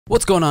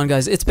What's going on,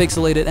 guys? It's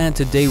Picsoleated, and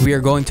today we are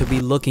going to be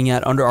looking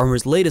at Under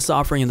Armour's latest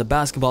offering in the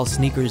basketball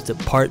sneakers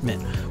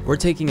department. We're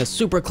taking a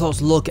super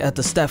close look at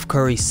the Steph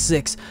Curry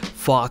 6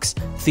 Fox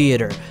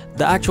Theater.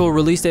 The actual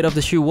release date of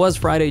the shoe was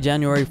Friday,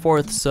 January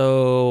 4th,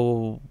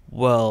 so,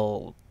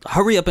 well,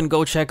 hurry up and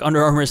go check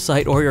Under Armour's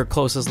site or your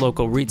closest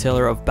local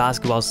retailer of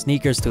basketball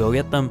sneakers to go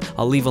get them.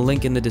 I'll leave a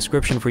link in the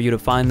description for you to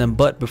find them,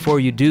 but before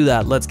you do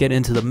that, let's get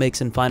into the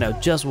mix and find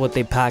out just what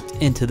they packed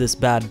into this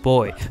bad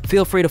boy.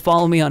 Feel free to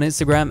follow me on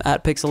Instagram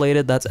at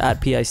Picsoleated, that's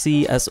at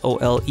Picsoleated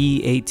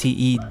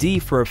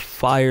for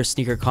fire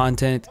sneaker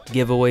content,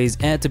 giveaways,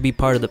 and to be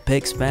part of the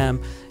Pics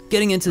fam.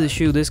 Getting into the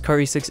shoe, this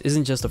Curry 6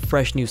 isn't just a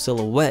fresh new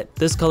silhouette.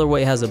 This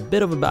colorway has a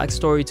bit of a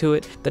backstory to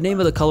it. The name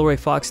of the colorway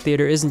Fox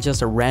Theater isn't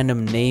just a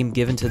random name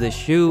given to this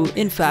shoe.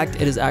 In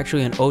fact, it is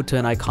actually an ode to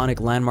an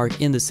iconic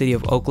landmark in the city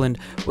of Oakland,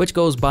 which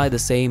goes by the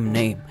same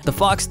name. The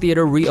Fox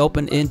Theater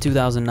reopened in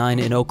 2009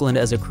 in Oakland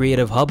as a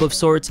creative hub of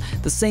sorts,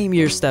 the same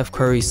year Steph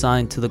Curry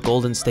signed to the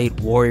Golden State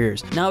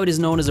Warriors. Now it is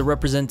known as a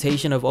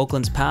representation of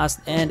Oakland's past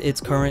and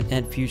its current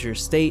and future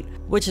state,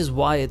 which is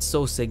why it's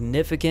so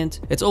significant.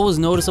 It's always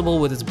noticeable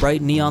with its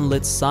bright neon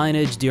lit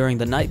signage during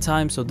the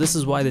nighttime, so this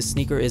is why this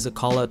sneaker is a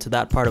call out to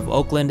that part of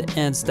Oakland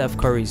and Steph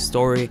Curry's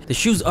story. The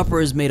shoe's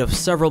upper is made of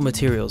several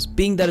materials.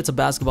 Being that it's a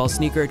basketball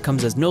sneaker, it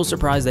comes as no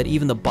surprise that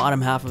even the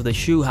bottom half of the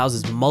shoe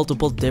houses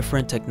multiple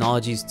different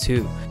technologies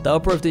too. The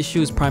upper of this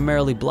shoe is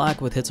primarily black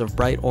with hits of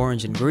bright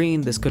orange and green.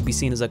 This could be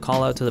seen as a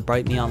call out to the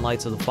bright neon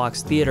lights of the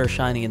Fox Theater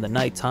shining in the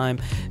nighttime.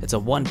 It's a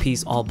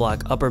one-piece all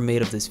black upper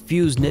made of this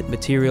fused knit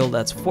material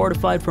that's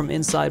fortified from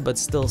inside but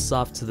still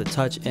soft to the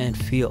touch and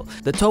feel.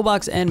 The toe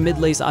box and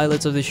mid-lace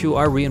eyelets of the shoe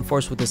are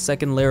reinforced with a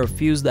second layer of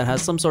fuse that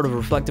has some sort of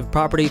reflective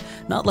property,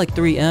 not like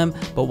 3M,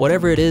 but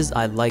whatever it is,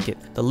 I like it.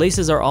 The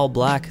laces are all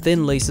black,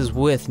 thin laces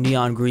with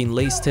neon green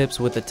lace tips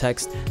with the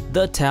text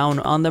 "The Town"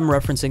 on them,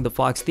 referencing the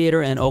Fox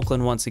Theater and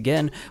Oakland once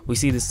again. We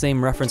see the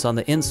same reference on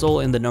the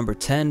insole in the number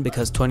 10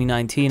 because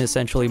 2019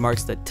 essentially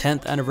marks the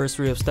 10th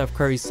anniversary of Steph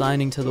Curry's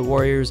signing to the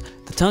Warriors.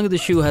 The tongue of the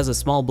shoe has a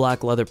small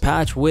black leather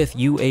patch with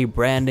UA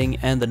branding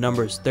and the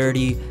numbers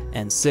 30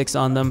 and 6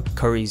 on them,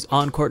 Curry's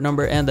on-court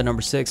number, and the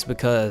number 6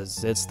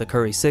 because it's the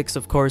Curry 6,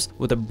 of course,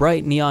 with a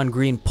bright neon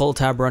green pull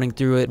tab running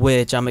through it,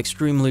 which I'm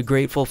extremely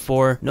grateful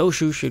for. No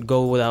shoe should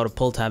go without a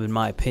pull tab in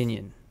my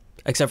opinion,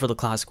 except for the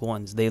classic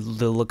ones. They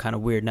look kind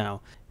of weird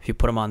now if you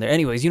put them on there.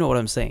 Anyways, you know what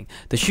I'm saying.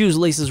 The shoe's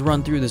laces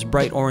run through this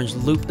bright orange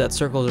loop that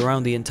circles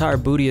around the entire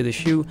booty of the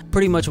shoe.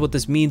 Pretty much what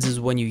this means is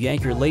when you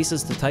yank your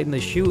laces to tighten the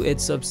shoe,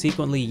 it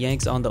subsequently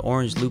yanks on the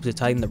orange loop to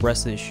tighten the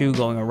rest of the shoe,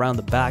 going around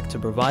the back to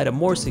provide a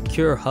more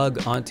secure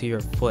hug onto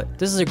your foot.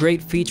 This is a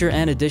great feature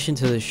and addition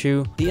to the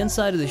shoe. The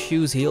inside of the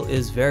shoe's heel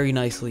is very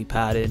nicely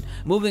padded.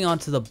 Moving on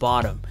to the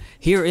bottom,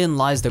 herein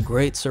lies the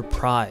great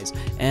surprise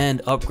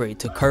and upgrade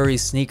to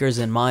Curry's sneakers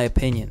in my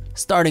opinion.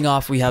 Starting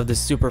off, we have this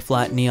super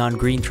flat neon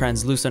green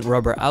translucent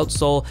rubber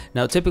outsole.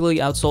 Now typically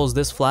outsoles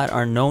this flat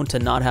are known to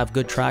not have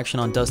good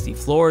traction on dusty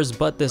floors,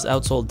 but this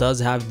outsole does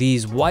have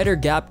these wider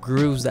gap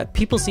grooves that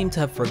people seem to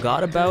have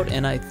forgot about,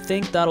 and I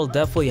think that'll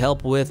definitely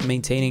help with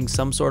maintaining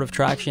some sort of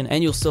traction,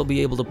 and you'll still be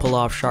able to pull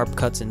off sharp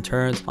cuts and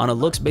turns. On a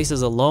looks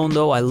basis alone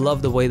though, I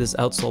love the way this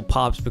outsole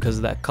pops because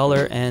of that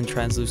color and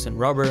translucent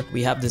rubber.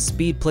 We have this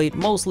speed plate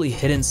mostly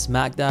hidden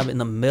smack dab in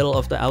the middle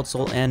of the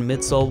outsole and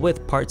midsole,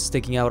 with parts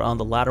sticking out on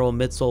the lateral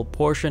midsole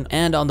portion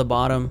and on the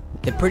bottom.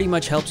 It pretty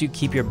much helps you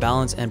keep your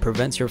balance and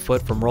prevents your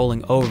foot from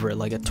rolling over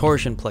like a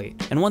torsion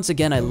plate. And once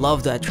again, I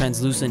love that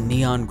translucent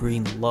neon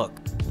green look.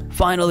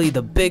 Finally,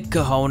 the big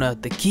kahuna,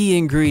 the key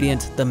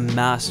ingredient, the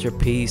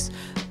masterpiece,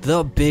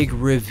 the big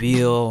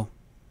reveal.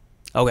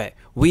 Okay,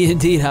 we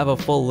indeed have a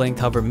full-length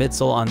hover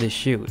midsole on this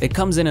shoe. It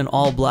comes in an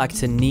all black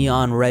to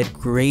neon red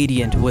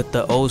gradient with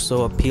the oh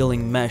so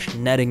appealing mesh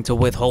netting to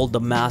withhold the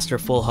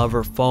masterful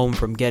hover foam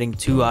from getting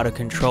too out of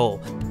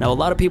control. Now, a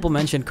lot of people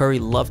mentioned Curry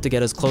loved to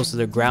get as close to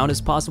the ground as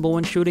possible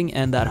when shooting,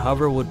 and that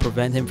hover would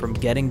prevent him from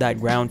getting that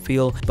ground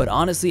feel, but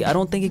honestly, I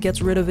don't think it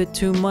gets rid of it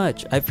too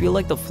much. I feel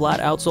like the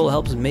flat outsole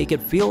helps make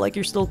it feel like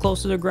you're still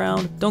close to the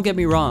ground. Don't get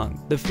me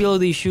wrong, the feel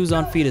of these shoes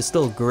on feet is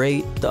still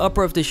great. The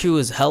upper of the shoe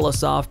is hella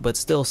soft but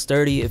still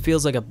sturdy. It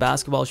feels like a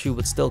basketball shoe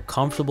but still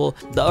comfortable.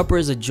 The upper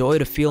is a joy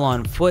to feel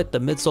on foot. The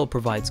midsole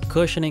provides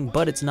cushioning,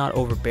 but it's not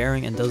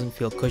overbearing and doesn't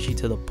feel cushy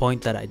to the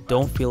point that I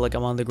don't feel like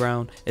I'm on the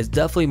ground. It's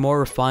definitely more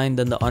refined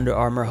than the Under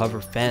Armour Hover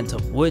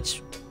Phantom,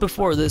 which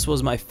before this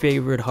was my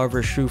favorite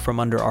hover shoe from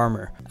Under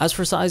Armour. As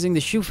for sizing,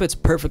 the shoe fits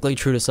perfectly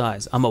true to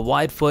size. I'm a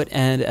wide foot,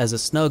 and as a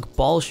snug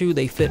ball shoe,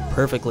 they fit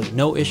perfectly.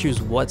 No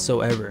issues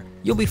whatsoever.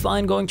 You'll be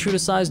fine going true to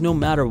size no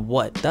matter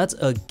what. That's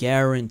a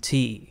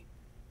guarantee.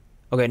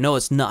 Okay, no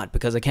it's not,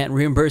 because I can't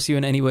reimburse you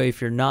in any way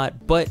if you're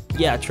not, but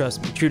yeah,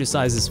 trust me, true to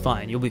size is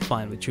fine. You'll be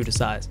fine with true to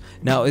size.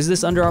 Now, is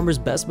this Under Armour's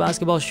best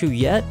basketball shoe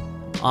yet?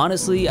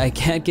 Honestly, I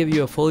can't give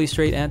you a fully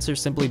straight answer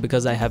simply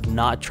because I have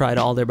not tried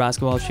all their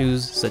basketball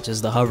shoes, such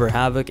as the Hover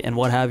Havoc and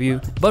what have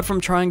you. But from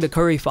trying the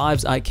Curry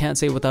 5s, I can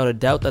say without a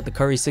doubt that the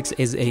Curry 6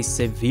 is a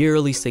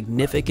severely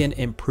significant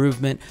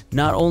improvement.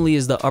 Not only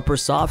is the upper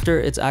softer,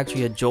 it's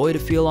actually a joy to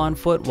feel on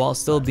foot while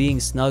still being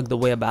snug the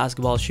way a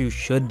basketball shoe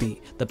should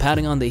be. The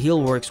padding on the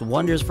heel works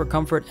wonders for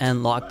comfort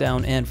and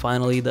lockdown, and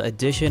finally, the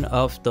addition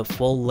of the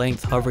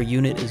full-length hover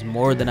unit is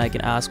more than I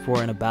can ask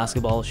for in a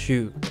basketball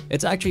shoe.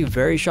 It's actually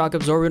very shock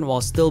absorbent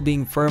while still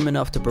being firm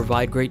enough to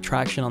provide great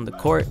traction on the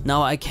court.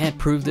 Now, I can't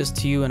prove this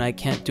to you and I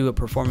can't do a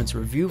performance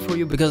review for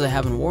you because I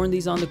haven't worn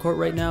these on the court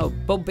right now,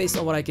 but based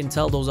on what I can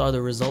tell, those are the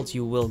results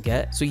you will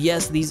get. So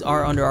yes, these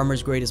are Under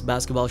Armour's greatest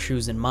basketball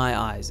shoes in my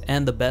eyes,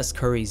 and the best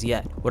Currys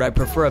yet. Would I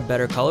prefer a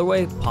better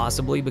colorway?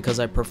 Possibly, because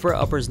I prefer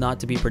uppers not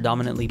to be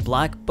predominantly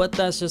black, but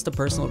that's just a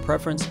personal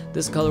preference.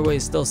 This colorway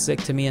is still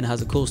sick to me and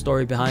has a cool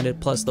story behind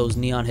it, plus those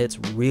neon hits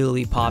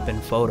really pop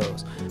in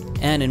photos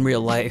and in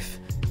real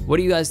life. What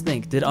do you guys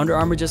think? Did Under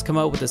Armour just come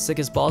out with the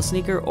sickest ball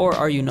sneaker, or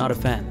are you not a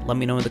fan? Let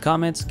me know in the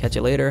comments. Catch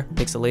you later.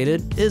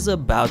 Picsoleated is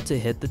about to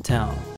hit the town.